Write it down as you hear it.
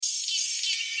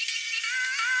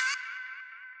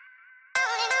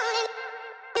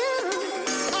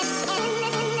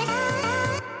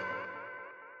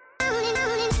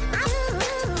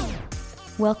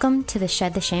Welcome to the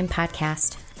Shed the Shame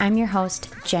podcast. I'm your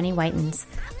host, Jenny Whitens,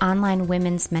 online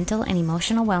women's mental and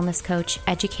emotional wellness coach,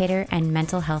 educator, and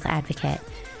mental health advocate.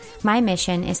 My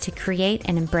mission is to create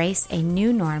and embrace a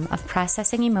new norm of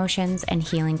processing emotions and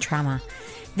healing trauma.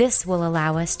 This will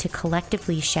allow us to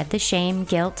collectively shed the shame,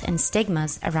 guilt, and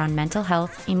stigmas around mental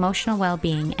health, emotional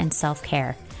well-being, and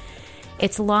self-care.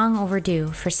 It's long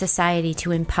overdue for society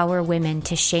to empower women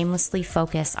to shamelessly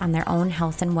focus on their own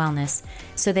health and wellness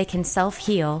so they can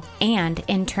self-heal and,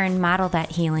 in turn, model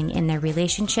that healing in their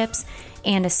relationships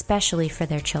and especially for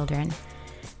their children.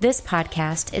 This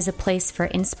podcast is a place for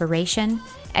inspiration,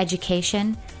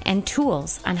 education, and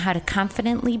tools on how to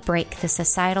confidently break the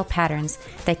societal patterns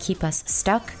that keep us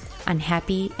stuck,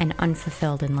 unhappy, and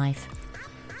unfulfilled in life.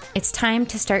 It's time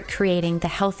to start creating the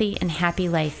healthy and happy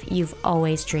life you've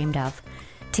always dreamed of.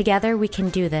 Together we can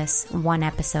do this one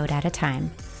episode at a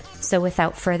time. So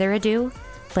without further ado,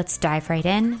 let's dive right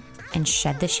in and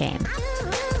shed the shame.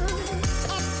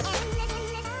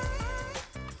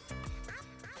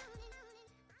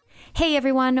 Hey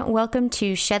everyone, welcome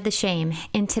to Shed the Shame.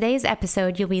 In today's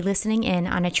episode, you'll be listening in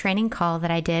on a training call that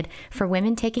I did for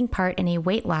women taking part in a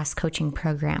weight loss coaching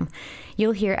program.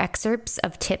 You'll hear excerpts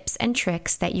of tips and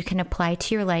tricks that you can apply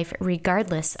to your life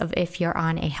regardless of if you're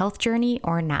on a health journey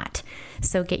or not.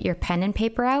 So get your pen and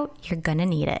paper out, you're gonna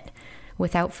need it.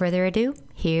 Without further ado,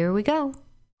 here we go.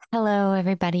 Hello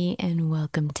everybody and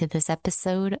welcome to this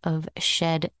episode of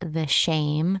Shed the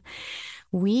Shame.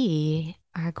 We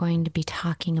are going to be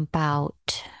talking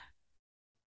about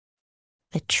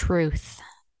the truth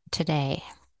today.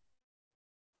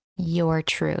 Your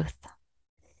truth.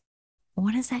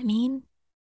 What does that mean?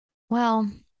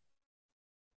 Well,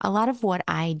 a lot of what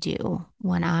I do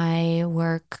when I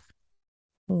work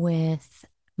with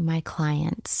my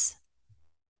clients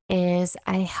is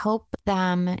I help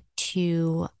them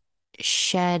to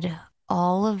shed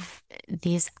all of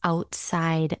these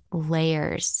outside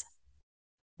layers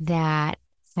that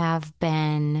have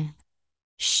been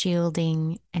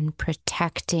shielding and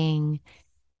protecting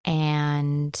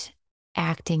and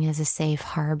acting as a safe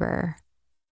harbor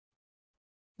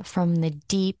from the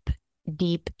deep,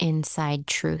 deep inside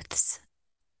truths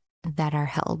that are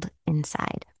held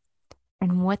inside.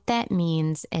 And what that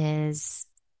means is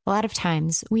a lot of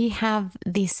times we have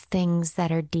these things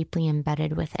that are deeply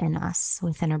embedded within us,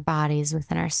 within our bodies,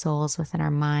 within our souls, within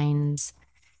our minds,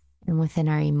 and within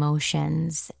our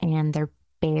emotions, and they're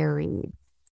buried.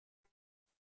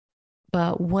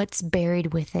 But what's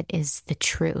buried with it is the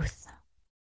truth.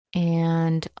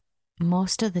 And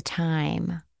most of the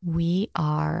time, we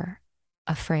are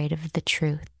afraid of the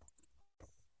truth.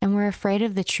 And we're afraid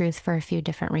of the truth for a few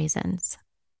different reasons.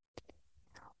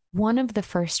 One of the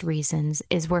first reasons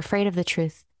is we're afraid of the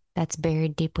truth that's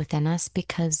buried deep within us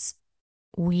because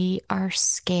we are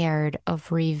scared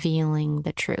of revealing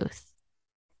the truth.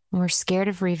 We're scared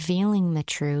of revealing the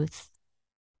truth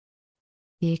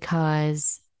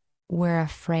because we're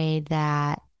afraid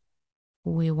that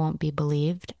we won't be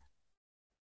believed.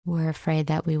 We're afraid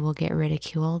that we will get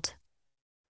ridiculed.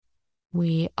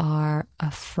 We are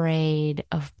afraid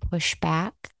of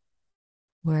pushback.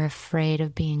 We're afraid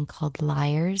of being called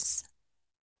liars.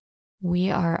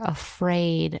 We are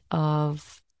afraid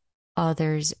of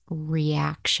others'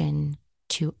 reaction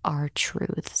to our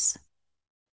truths.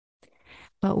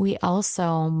 But we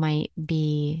also might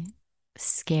be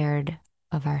scared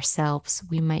of ourselves.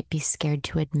 We might be scared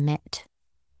to admit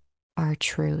our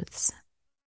truths.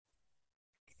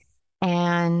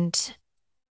 And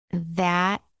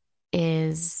that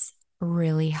is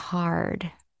really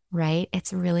hard, right?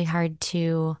 It's really hard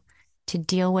to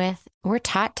deal with. We're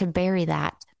taught to bury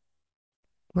that.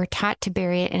 We're taught to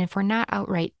bury it. And if we're not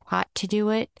outright taught to do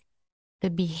it, the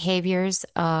behaviors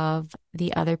of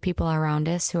the other people around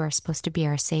us who are supposed to be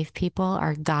our safe people,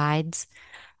 our guides,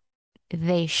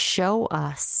 they show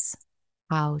us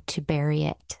how to bury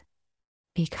it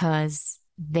because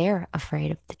they're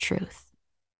afraid of the truth.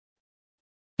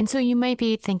 And so you might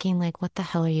be thinking, like, what the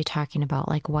hell are you talking about?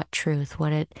 Like, what truth?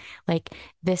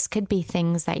 This could be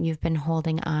things that you've been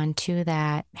holding on to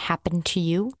that happened to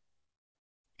you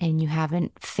and you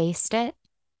haven't faced it.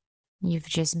 You've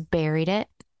just buried it.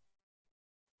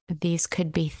 These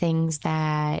could be things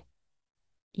that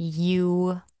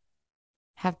you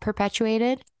have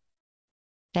perpetuated,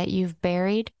 that you've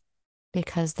buried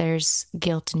because there's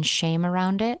guilt and shame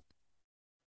around it.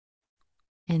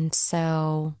 And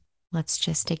so let's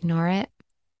just ignore it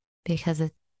because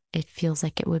it feels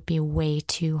like it would be way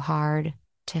too hard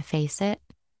to face it.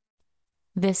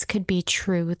 This could be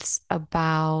truths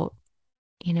about,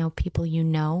 people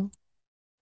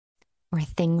or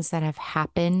things that have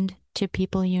happened to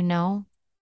people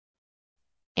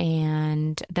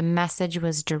And the message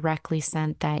was directly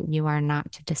sent that you are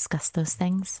not to discuss those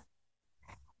things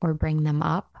or bring them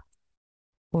up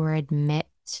or admit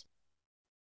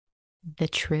the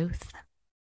truth.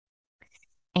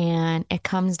 And it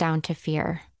comes down to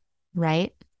fear,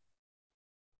 right?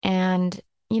 And,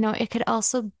 it could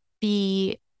also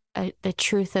be the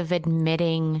truth of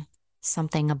admitting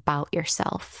something about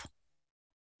yourself,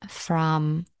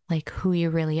 from like who you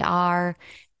really are,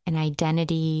 an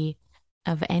identity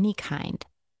of any kind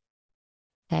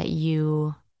that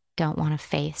you don't want to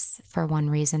face for one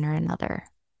reason or another.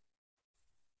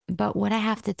 But what I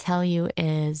have to tell you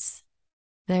is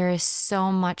there is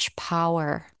so much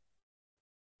power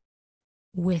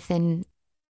within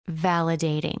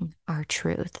validating our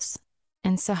truths.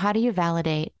 And so, how do you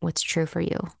validate what's true for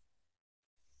you?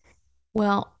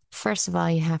 Well, first of all,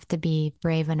 you have to be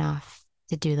brave enough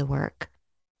to do the work,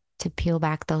 to peel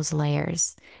back those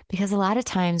layers, because a lot of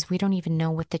times we don't even know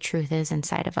what the truth is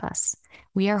inside of us.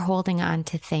 We are holding on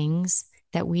to things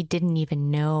that we didn't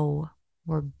even know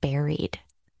were buried.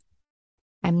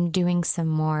 I'm doing some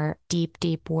more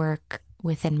deep work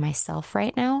within myself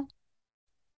right now.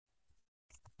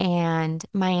 And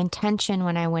my intention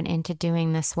when I went into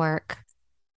doing this work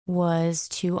was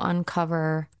to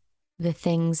uncover the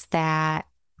things that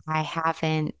I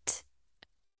haven't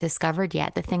discovered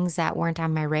yet, the things that weren't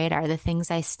on my radar, the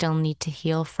things I still need to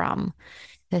heal from,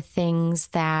 the things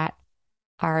that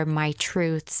are my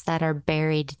truths that are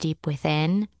buried deep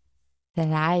within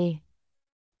that I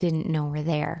didn't know were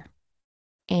there.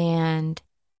 And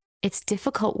it's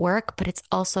difficult work, but it's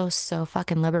also so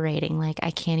fucking liberating. Like,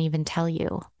 I can't even tell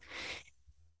you.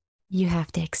 You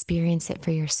have to experience it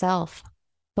for yourself.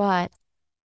 But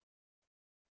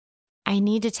I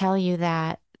need to tell you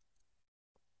that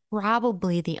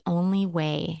probably the only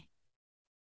way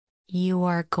you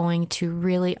are going to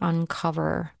really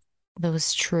uncover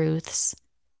those truths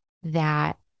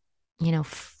that,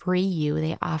 free you,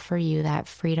 they offer you that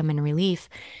freedom and relief.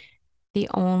 The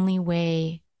only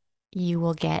way you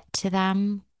will get to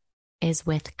them is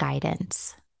with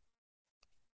guidance.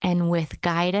 And with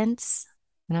guidance,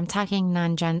 and I'm talking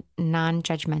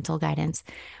non-judgmental guidance,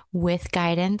 with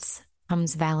guidance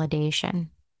comes validation.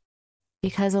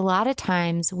 Because a lot of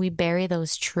times we bury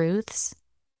those truths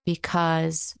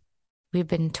because we've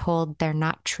been told they're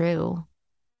not true.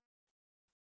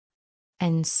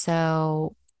 And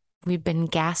so we've been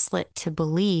gaslit to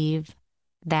believe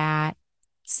that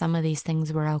some of these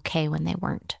things were okay when they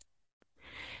weren't.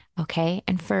 Okay.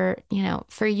 And for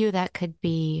you, that could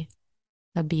be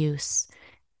abuse,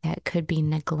 that could be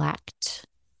neglect,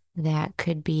 that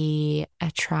could be a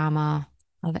trauma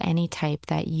of any type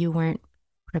that you weren't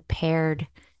prepared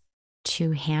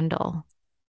to handle.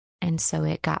 And so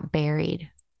it got buried,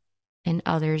 and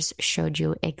others showed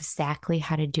you exactly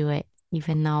how to do it,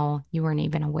 even though you weren't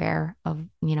even aware of,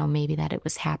 maybe that it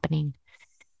was happening.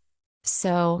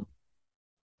 So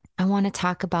I want to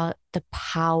talk about the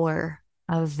power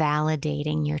of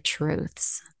validating your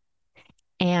truths.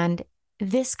 And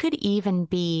this could even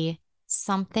be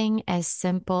something as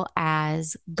simple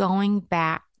as going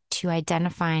back to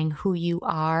identifying who you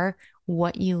are,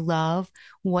 what you love,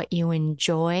 what you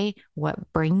enjoy,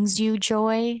 what brings you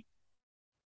joy.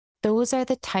 Those are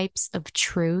the types of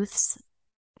truths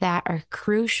that are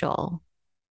crucial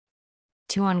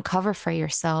to uncover for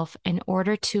yourself in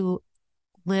order to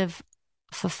live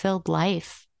a fulfilled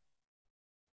life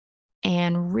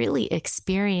and really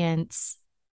experience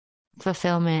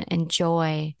fulfillment and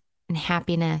joy and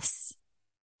happiness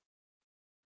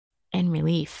and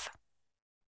relief.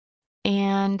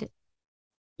 And,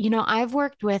 I've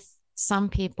worked with some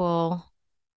people.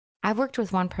 I've worked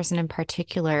with one person in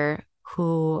particular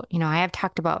who, I have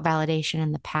talked about validation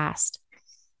in the past.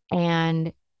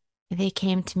 And they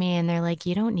came to me and they're like,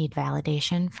 you don't need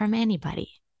validation from anybody.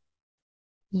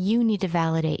 You need to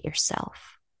validate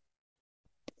yourself.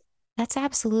 That's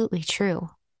absolutely true.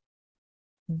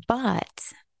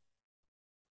 But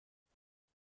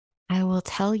I will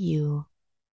tell you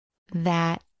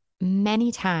that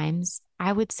many times,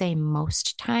 I would say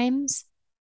most times,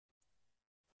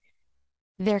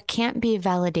 there can't be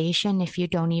validation if you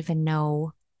don't even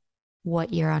know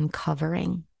what you're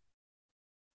uncovering.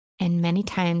 And many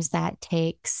times that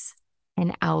takes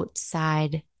an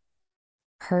outside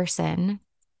person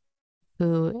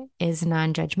who is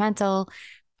non-judgmental,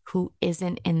 who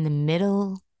isn't in the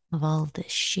middle of all the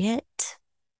shit.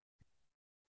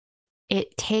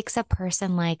 It takes a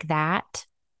person like that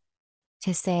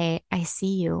to say, I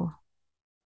see you.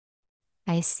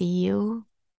 I see you.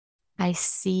 I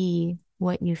see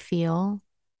what you feel.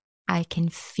 I can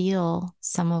feel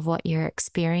some of what you're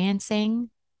experiencing,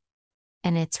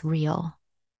 and it's real.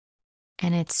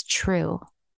 And it's true.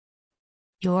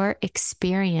 Your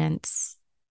experience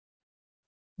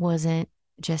wasn't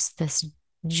just this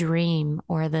dream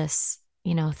or this,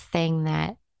 thing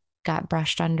that got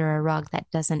brushed under a rug that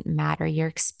doesn't matter. Your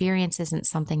experience isn't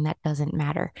something that doesn't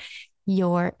matter.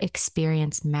 Your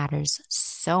experience matters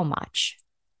so much.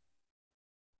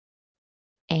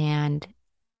 And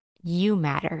you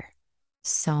matter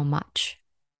so much.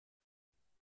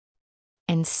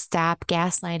 And stop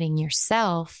gaslighting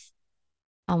yourself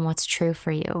on what's true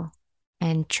for you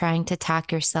and trying to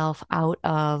talk yourself out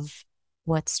of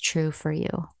what's true for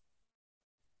you.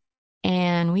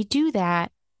 And we do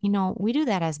that, we do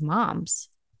that as moms.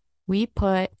 We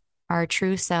put our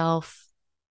true self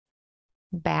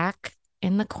back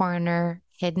in the corner,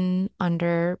 hidden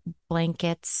under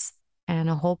blankets and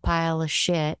a whole pile of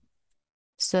shit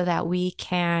so that we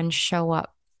can show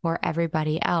up for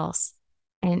everybody else.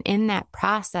 And in that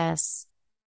process,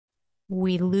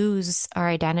 we lose our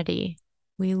identity.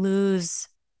 We lose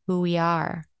who we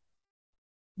are.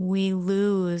 We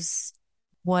lose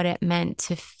what it meant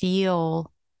to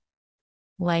feel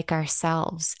like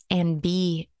ourselves and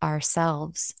be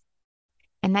ourselves.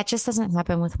 And that just doesn't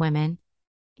happen with women,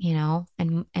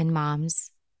 and moms.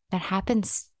 That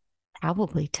happens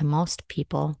probably to most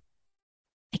people.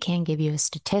 I can't give you a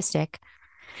statistic,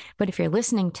 but if you're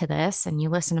listening to this and you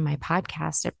listen to my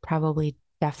podcast, it probably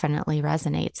definitely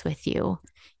resonates with you.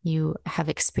 You have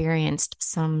experienced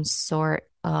some sort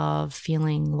of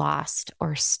feeling lost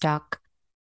or stuck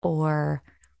or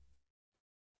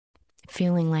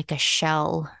feeling like a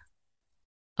shell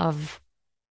of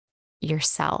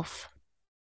yourself.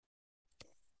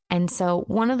 And so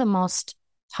one of the most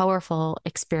powerful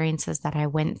experiences that I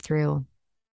went through,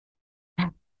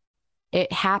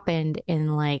 it happened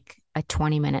in like a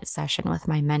 20-minute session with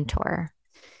my mentor.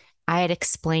 I had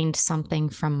explained something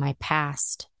from my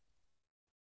past,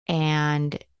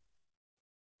 and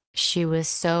she was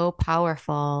so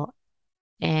powerful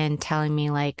in telling me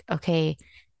like, okay,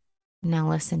 now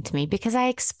listen to me, because I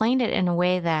explained it in a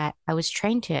way that I was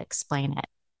trained to explain it,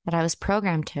 that I was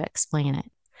programmed to explain it.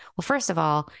 Well, first of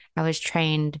all, I was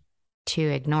trained to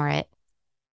ignore it,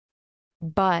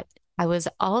 but I was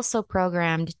also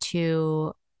programmed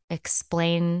to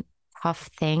explain tough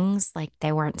things like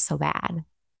they weren't so bad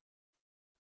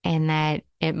and that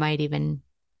it might even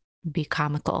be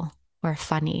comical or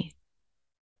funny.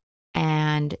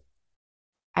 And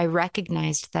I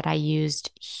recognized that I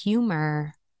used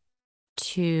humor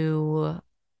to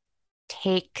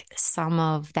take some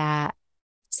of the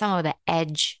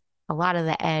edge, a lot of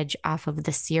the edge off of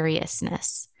the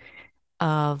seriousness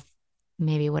of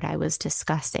maybe what I was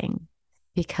discussing,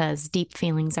 because deep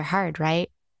feelings are hard, right?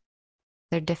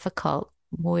 They're difficult.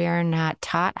 We're not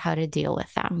taught how to deal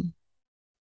with them.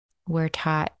 We're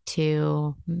taught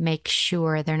to make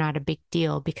sure they're not a big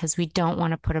deal because we don't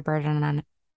want to put a burden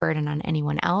on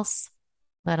anyone else,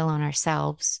 let alone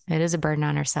ourselves. It is a burden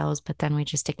on ourselves, but then we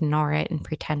just ignore it and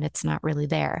pretend it's not really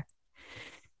there.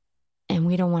 And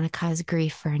we don't want to cause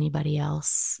grief for anybody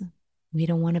else. We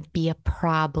don't want to be a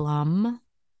problem.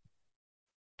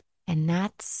 And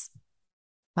that's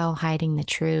how hiding the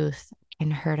truth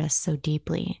can hurt us so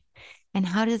deeply. And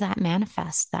how does that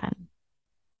manifest then?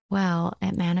 Well,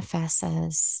 it manifests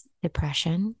as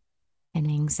depression and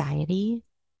anxiety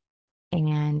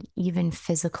and even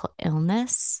physical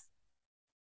illness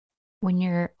when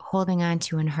you're holding on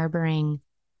to and harboring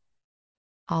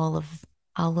all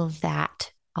of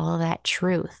that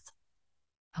truth.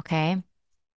 Okay.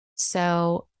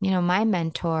 So, my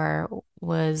mentor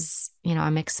was,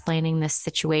 I'm explaining this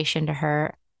situation to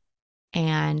her,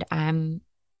 and I'm,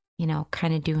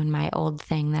 kind of doing my old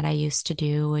thing that I used to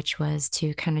do, which was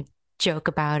to kind of joke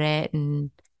about it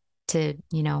and to,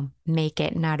 make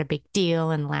it not a big deal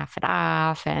and laugh it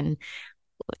off and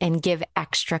give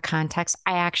extra context.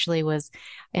 I actually was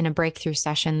in a breakthrough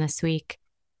session this week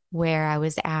where I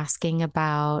was asking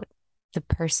about the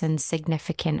person's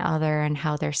significant other and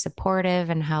how they're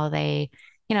supportive and how they,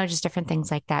 just different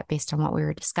things like that based on what we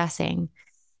were discussing.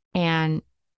 And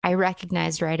I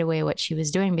recognized right away what she was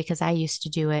doing because I used to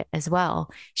do it as well.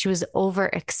 She was over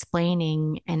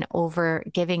explaining and over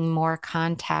giving more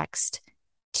context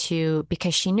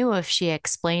because she knew if she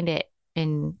explained it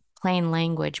in plain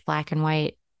language, black and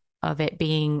white, of it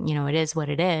being, it is what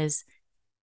it is,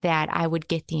 that I would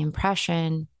get the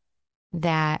impression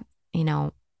that,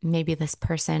 maybe this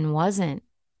person wasn't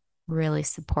really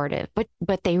supportive,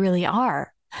 but they really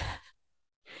are.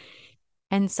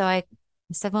 And so I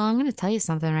said, well, I'm going to tell you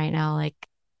something right now. Like,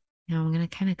 I'm going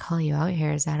to kind of call you out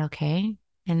here. Is that okay?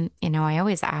 And, I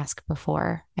always ask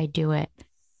before I do it.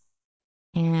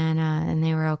 And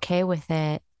they were okay with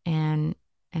it. And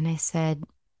And I said,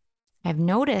 I've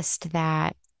noticed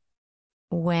that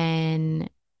when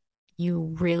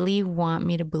you really want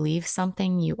me to believe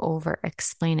something, you over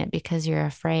explain it because you're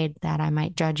afraid that I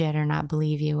might judge it or not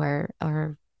believe you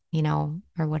or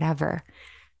whatever.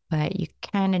 But you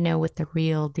kind of know what the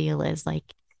real deal is.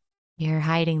 Like you're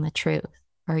hiding the truth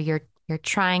or you're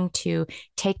trying to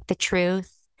take the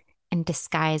truth and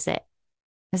disguise it.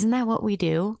 Isn't that what we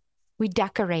do? We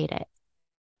decorate it.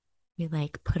 We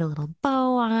like put a little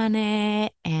bow on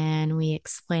it and we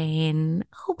explain,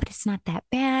 oh, but it's not that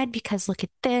bad because look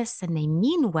at this. And they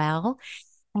mean well,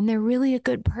 and they're really a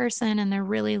good person and they're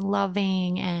really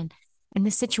loving. And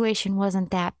the situation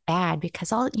wasn't that bad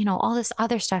because all this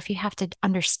other stuff, you have to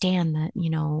understand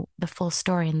the full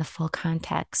story and the full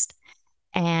context.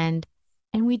 And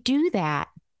and we do that.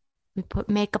 We put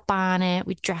makeup on it,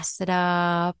 we dress it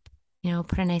up,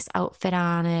 put a nice outfit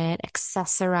on it,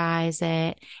 accessorize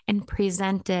it, and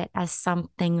present it as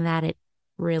something that it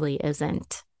really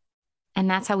isn't. And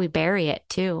that's how we bury it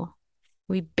too.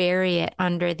 We bury it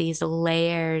under these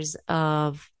layers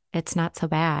of it's not so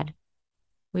bad.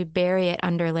 We bury it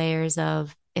under layers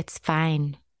of it's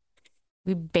fine.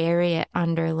 We bury it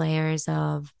under layers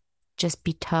of just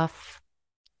be tough.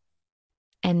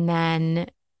 And then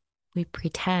we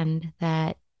pretend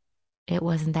that it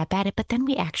wasn't that bad, but then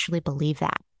we actually believe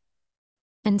that.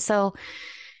 And so,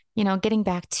 getting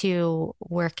back to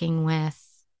working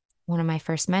with one of my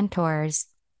first mentors,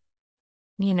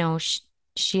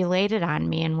 she laid it on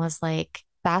me and was like,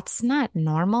 that's not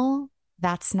normal.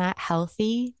 That's not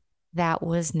healthy. That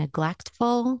was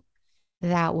neglectful.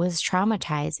 That was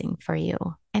traumatizing for you.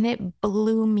 And it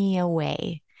blew me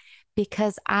away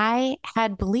because I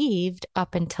had believed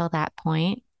up until that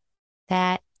point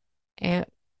that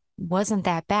it wasn't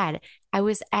that bad. I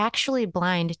was actually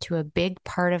blind to a big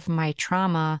part of my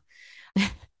trauma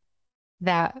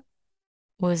that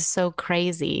was so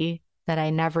crazy that I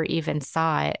never even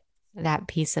saw it, that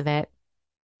piece of it.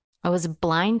 I was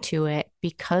blind to it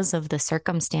because of the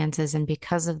circumstances and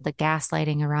because of the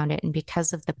gaslighting around it and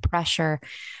because of the pressure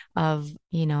of,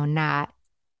 not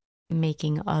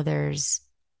making others,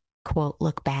 quote,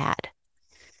 look bad.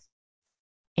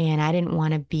 And I didn't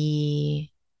want to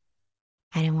be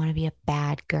a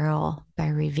bad girl by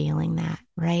revealing that,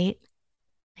 right?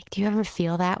 Like, do you ever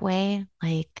feel that way?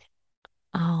 Like,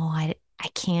 oh, I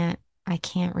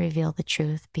can't reveal the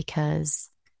truth because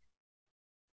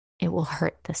it will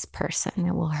hurt this person.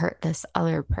 It will hurt this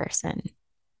other person,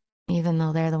 even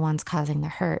though they're the ones causing the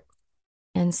hurt.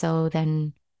 And so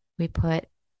then we put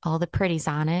all the pretties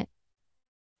on it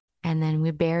and then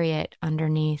we bury it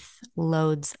underneath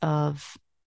loads of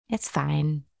it's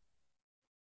fine.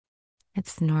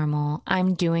 It's normal.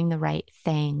 I'm doing the right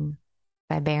thing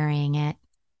by burying it.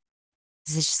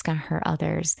 This is just going to hurt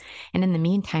others. And in the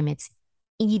meantime, it's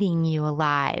eating you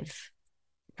alive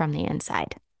from the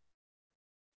inside.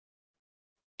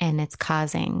 And it's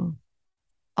causing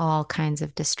all kinds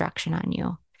of destruction on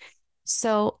you.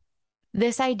 So,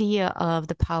 this idea of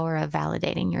the power of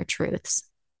validating your truths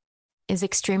is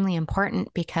extremely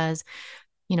important because,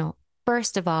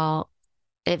 first of all,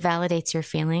 it validates your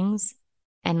feelings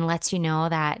and lets you know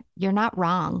that you're not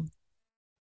wrong.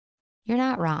 You're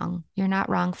not wrong. You're not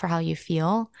wrong for how you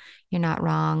feel. You're not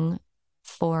wrong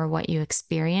for what you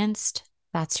experienced.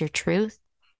 That's your truth.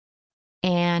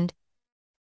 And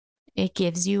it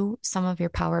gives you some of your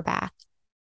power back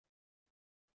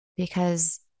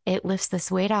because it lifts this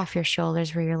weight off your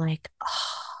shoulders where you're like,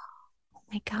 oh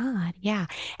my God, yeah.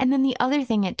 And then the other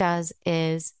thing it does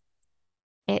is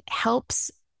it helps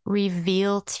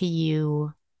reveal to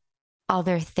you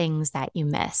other things that you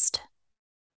missed.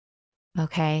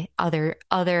 Okay.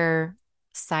 Other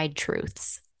side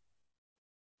truths.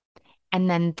 And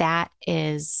then that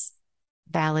is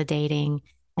validating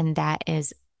and that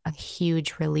is a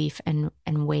huge relief and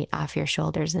weight off your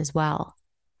shoulders as well.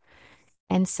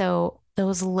 And so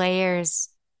those layers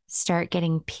start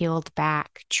getting peeled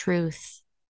back. Truth,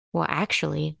 well,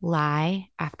 actually, lie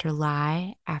after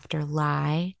lie after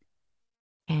lie,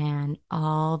 and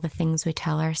all the things we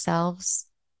tell ourselves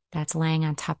that's laying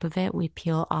on top of it, we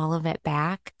peel all of it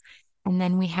back. And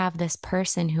then we have this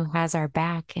person who has our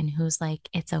back and who's like,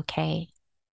 it's okay.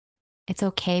 It's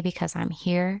okay because I'm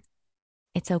here.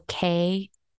 It's okay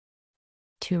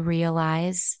to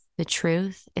realize the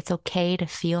truth. It's okay to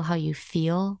feel how you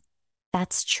feel.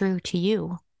 That's true to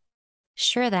you.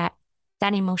 Sure, that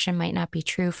emotion might not be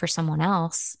true for someone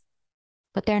else,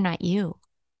 but they're not you.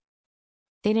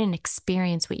 They didn't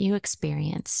experience what you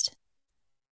experienced.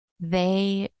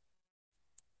 It's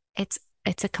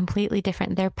a completely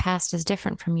different, their past is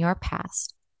different from your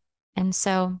past. And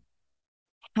so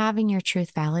having your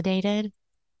truth validated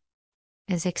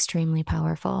is extremely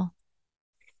powerful.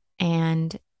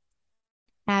 And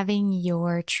having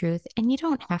your truth, and you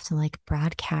don't have to like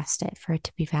broadcast it for it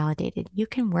to be validated. You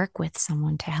can work with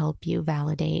someone to help you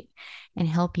validate and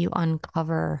help you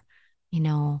uncover,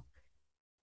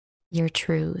 your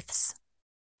truths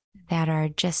that are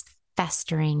just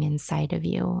festering inside of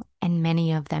you. And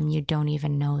many of them you don't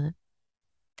even know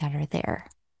that are there.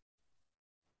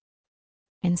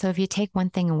 And so if you take one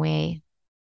thing away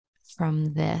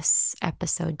from this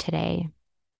episode today,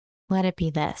 let it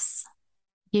be this.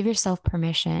 Give yourself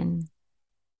permission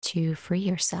to free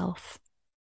yourself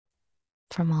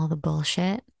from all the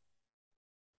bullshit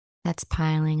that's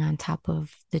piling on top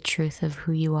of the truth of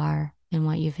who you are and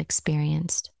what you've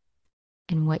experienced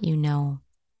and what you know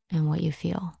and what you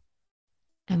feel.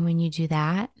 And when you do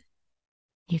that,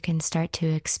 you can start to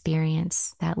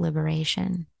experience that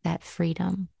liberation, that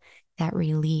freedom, that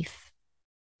relief,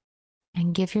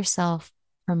 and give yourself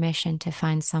permission to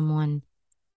find someone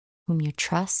whom you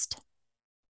trust,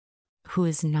 who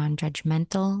is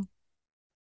non-judgmental,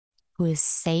 who is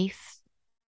safe,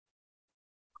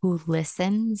 who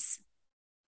listens,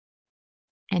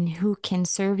 and who can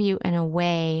serve you in a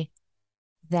way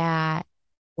that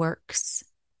works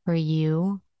for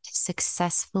you to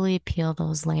successfully peel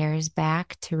those layers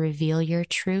back, to reveal your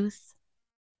truth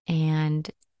and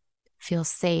feel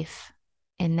safe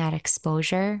in that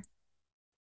exposure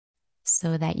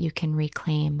so that you can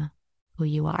reclaim who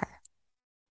you are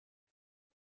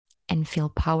and feel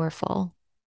powerful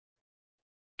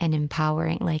and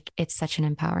empowering. Like, it's such an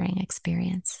empowering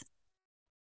experience.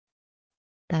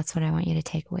 That's what I want you to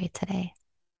take away today.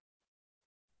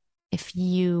 If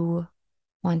you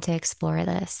want to explore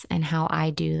this and how I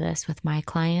do this with my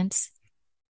clients,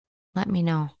 let me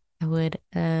know. I would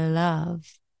love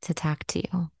to talk to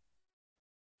you.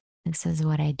 This is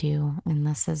what I do, and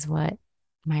this is what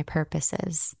my purpose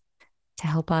is, to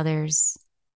help others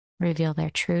reveal their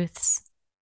truths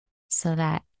so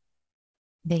that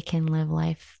they can live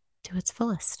life to its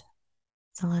fullest.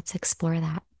 So let's explore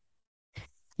that.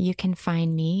 You can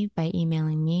find me by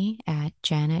emailing me at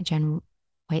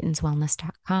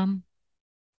jen@jenwhitenswellness.com.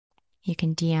 You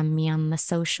can DM me on the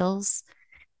socials,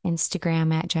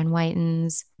 Instagram at Jen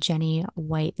Whitens, Jenny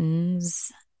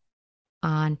Whitens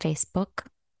on Facebook,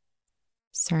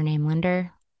 surname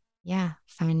Linder. Yeah,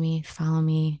 find me, follow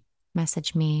me,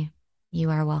 message me.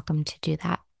 You are welcome to do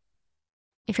that.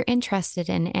 If you're interested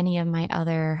in any of my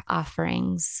other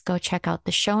offerings, go check out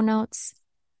the show notes.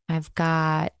 I've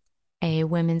got a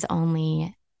women's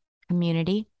only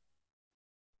community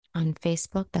on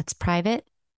Facebook that's private.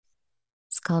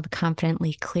 It's called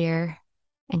Confidently Clear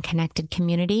and Connected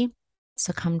Community.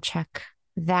 So come check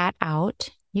that out.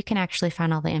 You can actually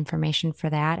find all the information for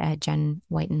that at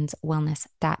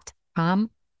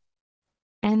jenwhitenswellness.com.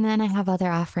 And then I have other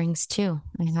offerings too.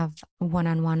 I have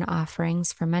one-on-one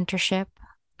offerings for mentorship.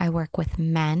 I work with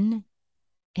men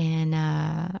in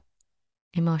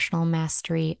emotional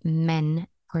mastery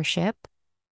mentorship.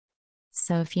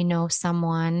 So if you know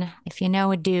someone, if you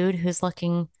know a dude who's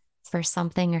looking for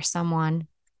something or someone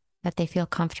that they feel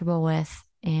comfortable with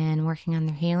in working on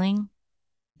their healing,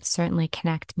 certainly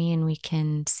connect me and we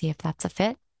can see if that's a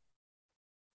fit.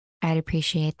 I'd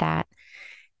appreciate that.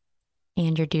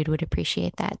 And your dude would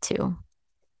appreciate that too.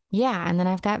 Yeah. And then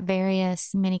I've got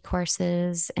various mini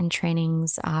courses and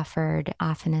trainings offered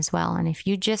often as well. And if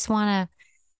you just want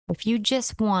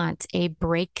a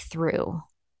breakthrough,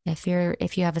 if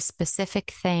you have a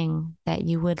specific thing that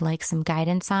you would like some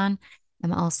guidance on,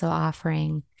 I'm also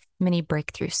offering mini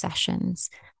breakthrough sessions.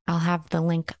 I'll have the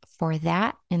link for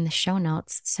that in the show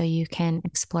notes so you can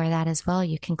explore that as well.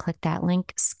 You can click that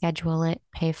link, schedule it,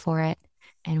 pay for it,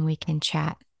 and we can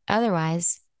chat.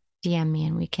 Otherwise, DM me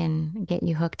and we can get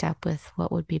you hooked up with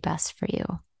what would be best for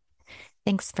you.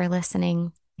 Thanks for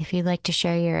listening. If you'd like to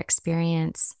share your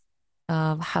experience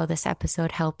of how this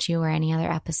episode helped you or any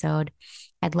other episode,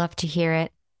 I'd love to hear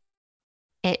it.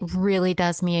 It really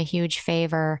does me a huge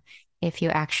favor if you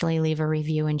actually leave a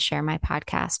review and share my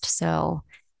podcast. So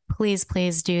please,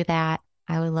 please do that.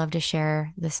 I would love to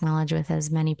share this knowledge with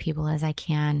as many people as I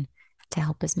can to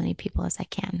help as many people as I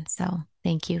can. So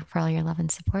thank you for all your love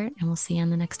and support, and we'll see you on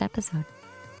the next episode.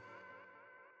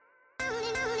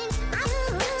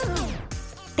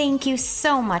 Thank you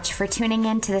so much for tuning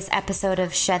in to this episode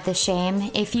of Shed the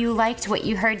Shame. If you liked what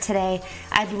you heard today,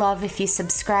 I'd love if you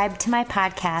subscribe to my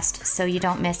podcast so you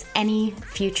don't miss any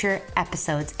future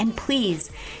episodes. And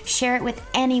please share it with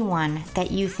anyone that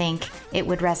you think it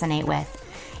would resonate with.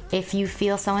 If you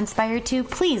feel so inspired to,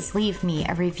 please leave me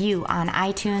a review on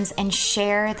iTunes and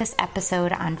share this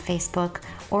episode on Facebook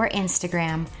or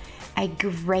Instagram. I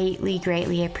greatly,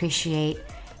 greatly appreciate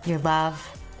your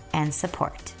love, and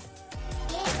support.